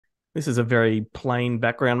This is a very plain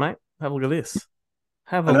background, mate. Have a look at this.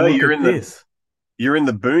 Have I a know look at this. you're in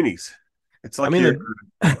the boonies. It's I'm like in you're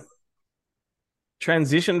the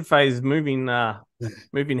transition phase, moving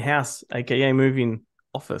house, aka moving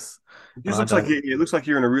office, it and just I looks like don't. it looks like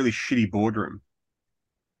you're in a really shitty boardroom.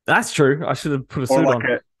 That's true. I should have put a Or suit like on.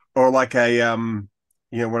 a or like a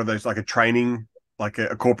one of those like a training like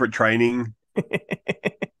a corporate training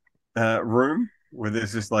room where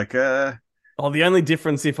there's just like Oh, the only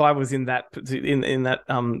difference if I was in that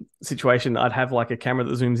situation, I'd have like a camera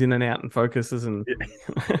that zooms in and out and focuses, and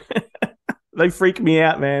they freak me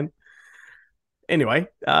out, man. Anyway,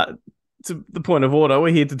 to the point of order,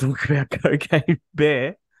 we're here to talk about Cocaine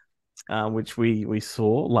Bear, which we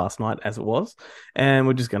saw last night as it was, and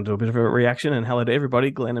we're just going to do a bit of a reaction. And hello to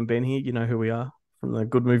everybody, Glenn and Ben here. You know who we are from the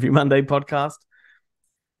Good Movie Monday podcast.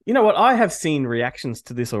 You know what? I have seen reactions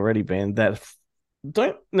to this already, Ben, that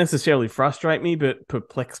don't necessarily frustrate me, but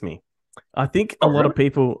perplex me. oh really? I think a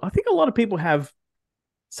lot of people have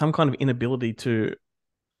some kind of inability to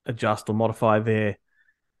adjust or modify their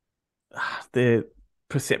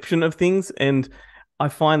perception of things, and I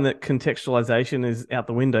find that contextualization is out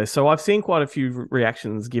the window. So I've seen quite a few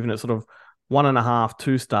reactions giving it sort of one and a half,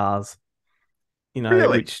 2 stars,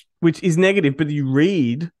 Really? which is negative, but you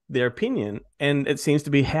read their opinion and it seems to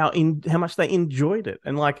be how much they enjoyed it.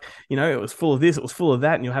 And like, it was full of this, it was full of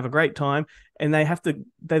that, and you'll have a great time. And they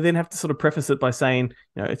then have to sort of preface it by saying,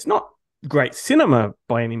 it's not great cinema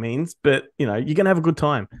by any means, but you're gonna have a good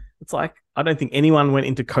time. It's like I don't think anyone went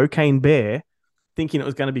into Cocaine Bear thinking it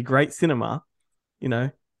was going to be great cinema, you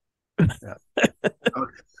know. Yeah.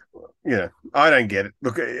 Yeah, I don't get it.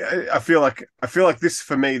 Look, I feel like this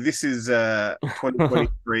for me. This is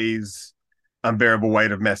 2023's unbearable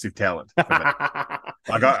weight of massive talent for me.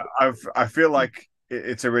 Like I feel like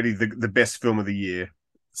it's already the best film of the year for me.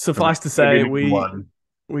 Suffice to It's going to be say, number one.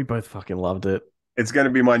 we both fucking loved it. It's going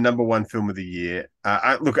to be my number one film of the year.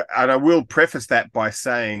 Look, and I will preface that by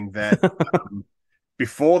saying that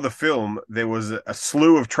before the film, there was a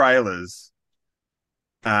slew of trailers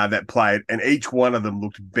that played, and each one of them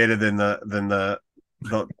looked better than the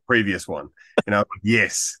previous one.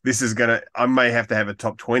 Yes, this is gonna. I may have to have a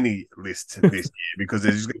top 20 list this year because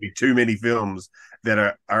there's just gonna be too many films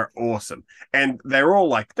that are awesome, and they're all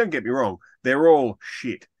like. Don't get me wrong, they're all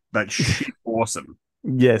shit, but shit awesome.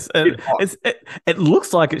 Yes, Shit and hot. it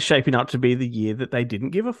looks like it's shaping up to be the year that they didn't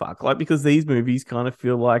give a fuck. Like because these movies kind of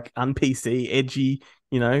feel like un PC, edgy,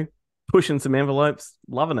 you know, pushing some envelopes,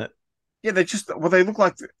 loving it. Yeah, they just well, they look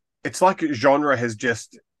like it's like genre has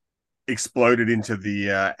just exploded into the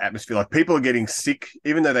atmosphere. Like people are getting sick,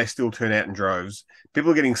 even though they still turn out in droves. People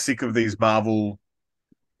are getting sick of these Marvel,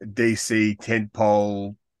 DC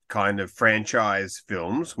tentpole kind of franchise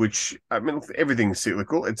films. Which I mean, everything's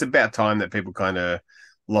cyclical. It's about time that people kind of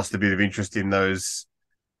lost a bit of interest in those,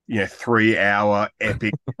 3-hour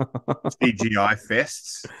epic CGI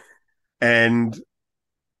fests, and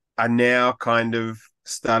are now kind of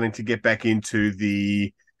starting to get back into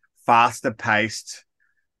the faster paced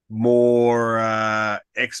more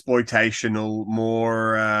exploitational,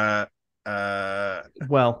 more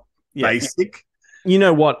Well, yeah, basic. you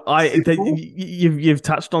know what? Simple. You've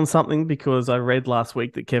touched on something because I read last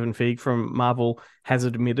week that Kevin Feige from Marvel has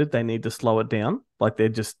admitted they need to slow it down. Like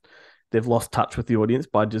they've lost touch with the audience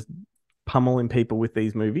by just pummeling people with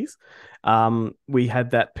these movies. We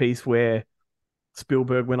had that piece where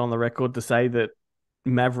Spielberg went on the record to say that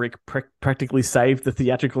Maverick practically saved the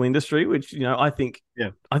theatrical industry, which Yeah. I think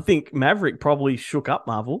Maverick probably shook up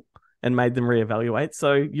Marvel and made them reevaluate.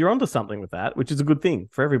 So you're onto something with that, which is a good thing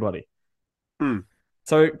for everybody. Hmm.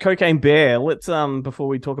 So Cocaine Bear, let's before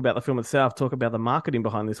we talk about the film itself, talk about the marketing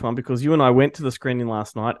behind this one because you and I went to the screening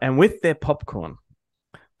last night and with their popcorn,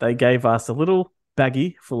 they gave us a little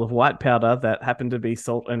baggie full of white powder that happened to be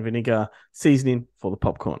salt and vinegar seasoning for the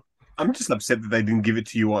popcorn. I'm just upset that they didn't give it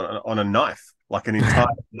to you on a knife, like an entire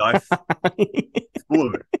knife full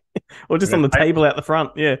of it, Or just like on the table out the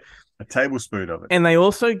front, yeah. a tablespoon of it. And they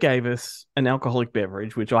also gave us an alcoholic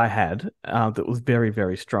beverage, which I had, that was very,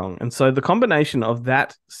 very strong. And so the combination of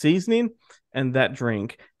that seasoning and that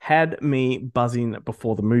drink had me buzzing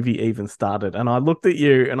before the movie even started. And I looked at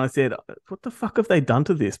you and I said, "What the fuck have they done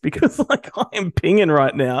to this?" Because like I am pinging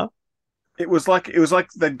right now. It was like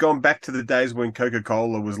they'd gone back to the days when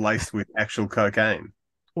Coca-Cola was laced with actual cocaine.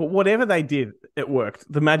 Well, whatever they did, it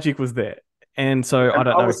worked. The magic was there. And so I And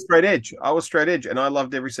don't I know. was straight edge. I was straight edge, and I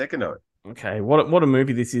loved every second of it. Okay, what a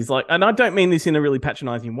movie this is like, and I don't mean this in a really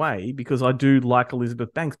patronizing way because I do like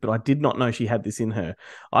Elizabeth Banks, but I did not know she had this in her.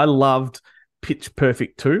 I loved Pitch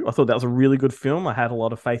Perfect 2. I thought that was a really good film. I had a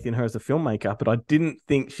lot of faith in her as a filmmaker, but I didn't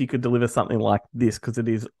think she could deliver something like this because it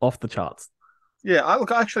is off the charts. Yeah, I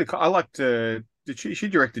liked. Did she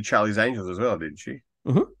directed Charlie's Angels as well? Didn't she?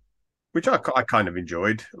 Mm-hmm. Which I kind of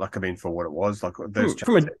enjoyed. Like, I mean, for what it was, like those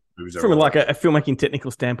from like a filmmaking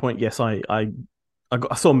technical standpoint, yes, I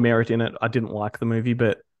saw merit in it. I didn't like the movie,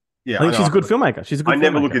 but yeah, I think she's a good filmmaker. She's a good. I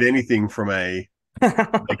never look at anything from a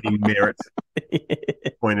making merit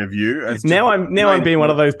point of view. Now I'm being one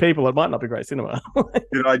of those people. It might not be great cinema.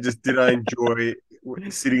 did I enjoy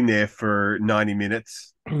sitting there for 90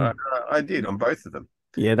 minutes? I did on both of them.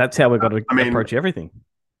 Yeah, that's how we've got to approach everything.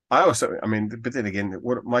 But then again,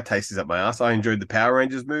 what my taste is up my ass. I enjoyed the Power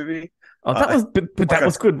Rangers movie. Oh, that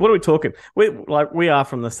was good. What are we talking? We are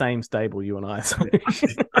from the same stable, you and I. So.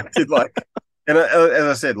 I did like, and as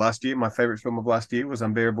I said last year, my favorite film of last year was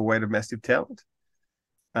Unbearable Weight of Massive Talent.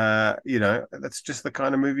 That's just the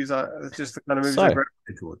kind of movies I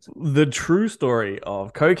gravitate towards. The true story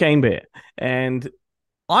of Cocaine Bear, and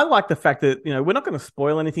I like the fact that we're not going to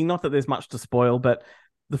spoil anything. Not that there's much to spoil, but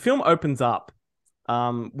the film opens up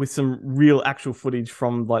with some real actual footage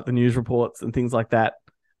from like the news reports and things like that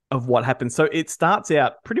of what happened. So it starts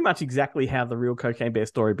out pretty much exactly how the real Cocaine Bear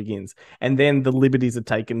story begins. And then the liberties are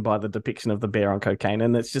taken by the depiction of the bear on cocaine.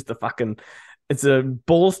 And it's just it's a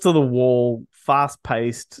balls to the wall, fast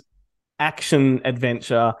paced action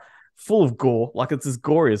adventure full of gore. Like, it's as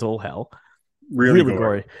gory as all hell. Really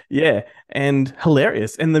gory. Yeah. And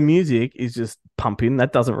hilarious. And the music is just pumping.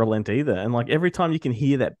 That doesn't relent either. And like every time you can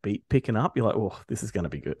hear that beat picking up, you're like, oh, this is going to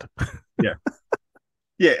be good. Yeah.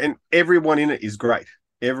 Yeah. And everyone in it is great.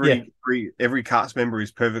 Every cast member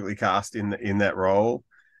is perfectly cast in that role.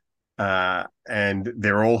 And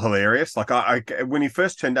they're all hilarious. Like, I when he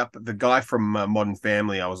first turned up, the guy from Modern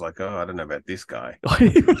Family, I was like, oh, I don't know about this guy.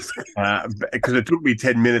 Because it took me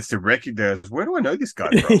 10 minutes to recognize, where do I know this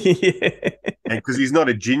guy from? Yeah. And because he's not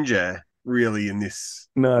a ginger really in this.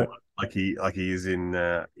 No. Like he is in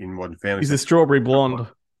Modern Family. He's a strawberry blonde.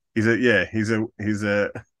 He's a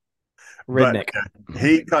redneck. But,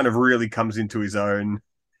 he kind of really comes into his own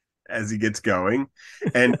as he gets going.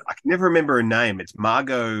 And I can never remember her name. It's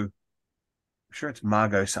Margot. I'm sure it's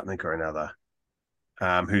Margot something or another.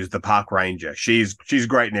 Who's the park ranger? She's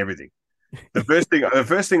great in everything. The first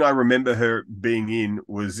thing I remember her being in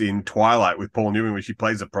was in Twilight with Paul Newman, when she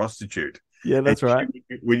plays a prostitute. Yeah, that's right.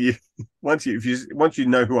 Once you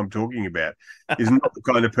know who I'm talking about, is not the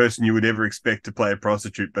kind of person you would ever expect to play a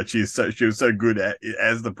prostitute, but she was so good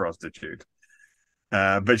as the prostitute.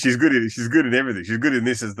 But she's good in everything. She's good in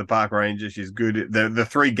this as the park ranger. She's good at the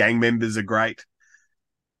three gang members are great.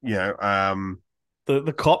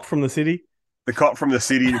 The cop from the city. The cop from the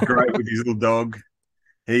city is great with his little dog.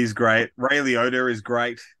 He's great. Ray Liotta is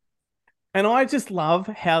great. And I just love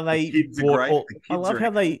how they brought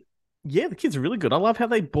the kids are really good. I love how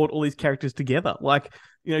they brought all these characters together. Like,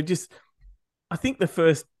 I think the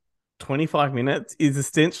first 25 minutes is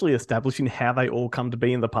essentially establishing how they all come to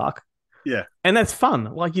be in the park. Yeah. And that's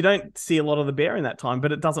fun. Like, you don't see a lot of the bear in that time,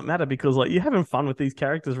 but it doesn't matter because like you're having fun with these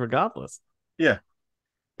characters regardless. Yeah.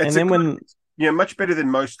 Much better than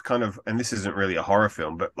most kind of, and this isn't really a horror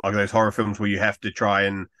film, but like those horror films where you have to try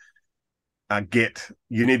and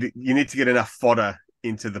you need to get enough fodder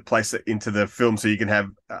into the film so you can have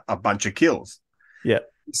a bunch of kills. Yeah.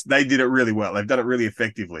 They did it really well. They've done it really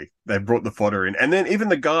effectively. They've brought the fodder in. And then even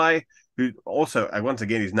the guy who also, once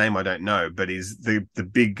again, his name I don't know, but is the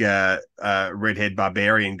big redhead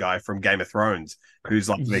barbarian guy from Game of Thrones, who's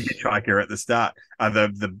like the hitchhiker at the start.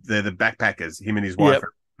 The backpackers, him and his wife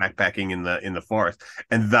are backpacking in the forest.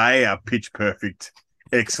 And they are pitch perfect.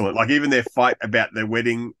 Excellent. Like even their fight about their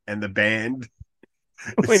wedding and the band.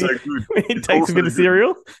 When so good. When he takes a bit of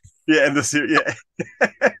cereal. Yeah, and the cereal.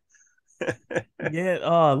 Yeah. Yeah.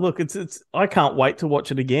 Oh, look, it's. I can't wait to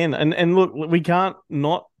watch it again. And look, we can't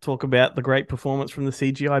not talk about the great performance from the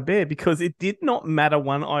CGI bear because it did not matter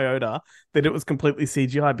one iota that it was completely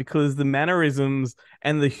CGI because the mannerisms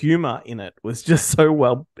and the humor in it was just so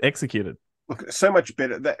well executed. Look, so much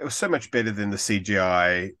better. It was so much better than the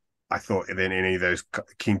CGI. I thought than any of those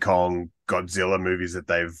King Kong, Godzilla movies that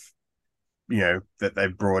they've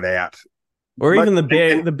brought out. Or even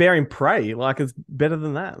the bear in Prey, like it's better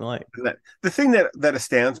than that. Like the thing that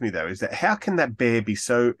astounds me though is that how can that bear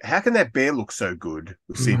look so good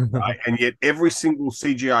with CGI, and yet every single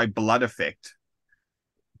CGI blood effect,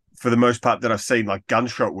 for the most part that I've seen, like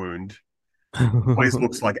gunshot wound, always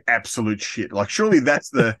looks like absolute shit. Like surely that's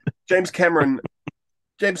the James Cameron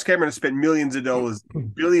has spent millions of dollars,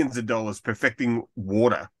 billions of dollars perfecting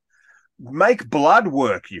water. Make blood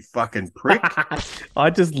work, you fucking prick.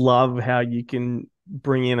 I just love how you can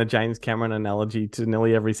bring in a James Cameron analogy to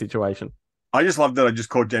nearly every situation. I just love that I just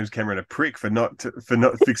called James Cameron a prick for not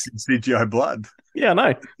fixing CGI blood. Yeah, no.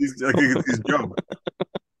 I think it's his job.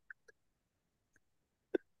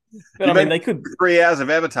 But I mean, they could 3 hours of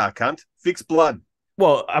Avatar, cunt. Fix blood.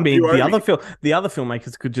 Well, I mean, You owe me. the other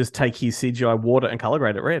filmmakers could just take his CGI water and color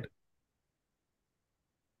grade it red.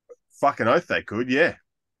 Fucking oath they could, yeah.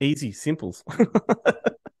 Easy, simples.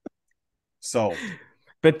 Solved.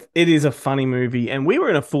 But it is a funny movie, and we were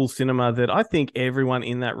in a full cinema that I think everyone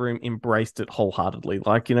in that room embraced it wholeheartedly.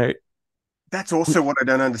 Like, you know, That's also what I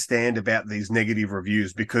don't understand about these negative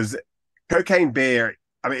reviews, because Cocaine Bear,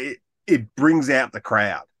 I mean, it brings out the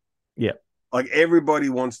crowd. Yeah. Like everybody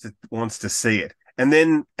wants to see it. And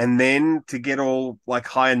then to get all like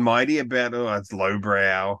high and mighty about, oh, it's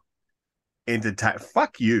lowbrow entertain.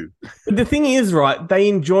 Fuck you. But the thing is, right, they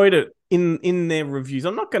enjoyed it in their reviews.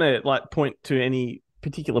 I'm not going to like point to any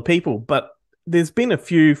particular people, but there's been a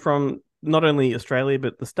few from not only Australia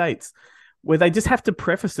but the States where they just have to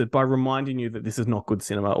preface it by reminding you that this is not good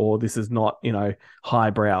cinema or this is not, you know,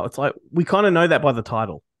 highbrow. It's like we kind of know that by the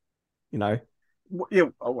title, you know. Yeah,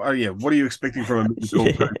 oh yeah. What are you expecting from a movie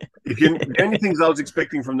called? The only things I was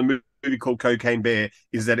expecting from the movie called Cocaine Bear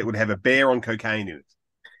is that it would have a bear on cocaine in it.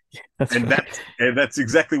 That's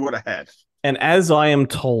exactly what I had. And as I am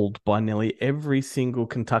told by nearly every single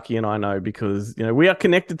Kentuckian I know, because you know we are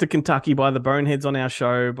connected to Kentucky by the boneheads on our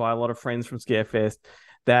show, by a lot of friends from Scarefest,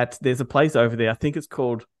 that there's a place over there. I think it's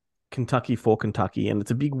called Kentucky for Kentucky, and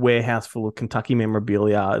it's a big warehouse full of Kentucky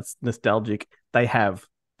memorabilia. It's nostalgic. They have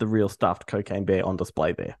the real stuffed Cocaine Bear on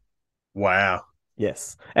display there. Wow.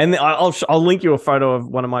 Yes, and I'll link you a photo of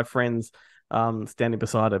one of my friends standing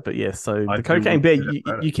beside it. But yes, so the Cocaine Bear,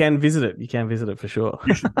 you can visit it. You can visit it for sure.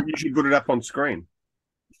 You should put it up on screen.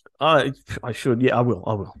 I should. Yeah, I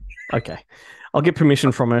will. Okay. I'll get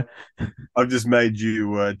permission from her. I've just made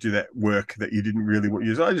you do that work that you didn't really want to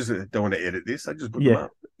use. I just don't want to edit this. I just put them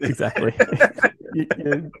up. Exactly.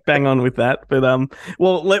 Bang on with that. But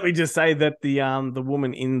well, let me just say that the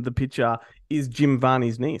woman in the picture is Jim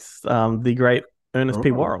Varney's niece, the great Ernest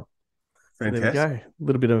P. Worrell. Fantastic. So there we go. A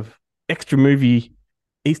little bit of extra movie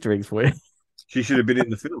Easter eggs for you. She should have been in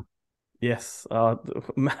the film. Yes,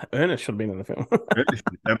 Ernest should have been in the film.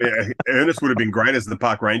 Ernest would have been great as the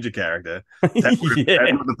park ranger character. Not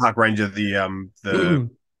the park ranger, the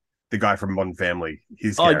guy from Modern Family.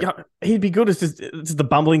 He'd be good as just the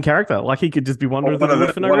bumbling character. Like he could just be wandering through the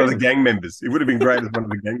woods for no reason. One of the gang members. It would have been great as one of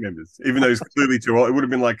the gang members, even though he's clearly too old. It would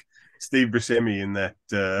have been like Steve Buscemi in that.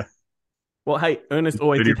 Well, hey, Ernest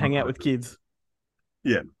always did hang out with kids.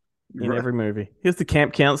 Yeah, in every movie, he was the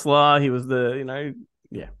camp counselor. He was the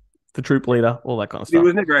the troop leader, all that kind of stuff. He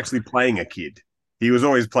was never actually playing a kid. He was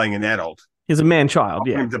always playing an adult. He was a man-child,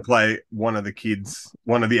 him to play one of the kids,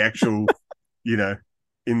 one of the actual, in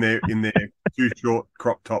their too short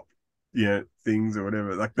crop top, things or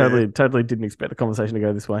whatever. Like totally didn't expect the conversation to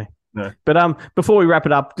go this way. No. But before we wrap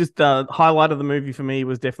it up, just highlight of the movie for me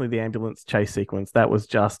was definitely the ambulance chase sequence. That was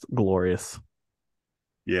just glorious.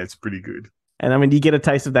 Yeah, it's pretty good. And I mean, you get a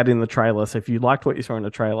taste of that in the trailer. So if you liked what you saw in the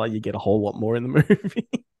trailer, you get a whole lot more in the movie.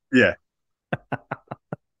 Yeah.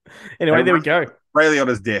 Anyway, there we go. Ray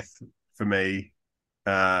Liotta's death for me.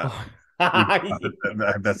 That's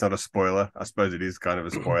not a spoiler. I suppose it is kind of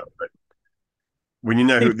a spoiler, but when you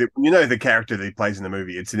know the character that he plays in the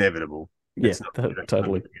movie, it's inevitable. Yeah,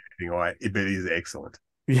 totally. But it is excellent.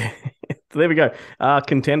 Yeah. So there we go.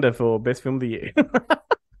 Contender for best film of the year.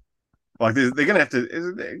 Like they're going to have to,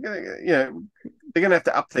 they're going to have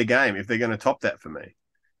to up their game if they're going to top that for me.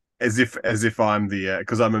 As if I'm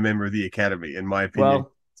because I'm a member of the Academy, in my opinion.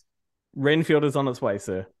 Well, Renfield is on its way,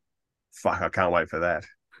 sir. Fuck, I can't wait for that.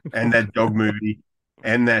 And that dog movie,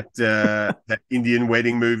 and that Indian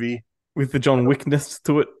wedding movie with the John Wickness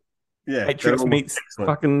to it. Yeah, Matrix meets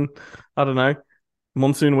fucking, I don't know,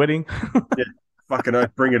 monsoon wedding. Yeah, fucking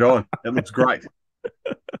oath, bring it on. It looks great.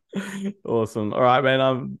 Awesome. All right, man.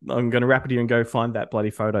 I'm going to wrap it here and go find that bloody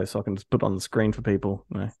photo so I can just put it on the screen for people.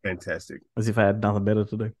 Fantastic. As if I had nothing better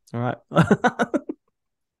to do. All right.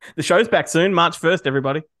 The show's back soon, March 1st,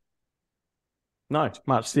 everybody. No,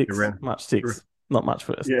 March 6th. March 6th. Not March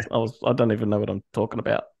 1st. Yeah. I don't even know what I'm talking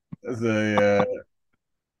about. I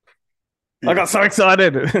got so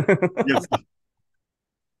excited. Yes.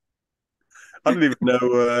 I don't even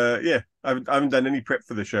know. I haven't done any prep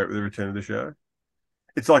for the show, the return of the show.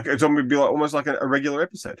 It's going to be almost like a regular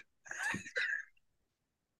episode.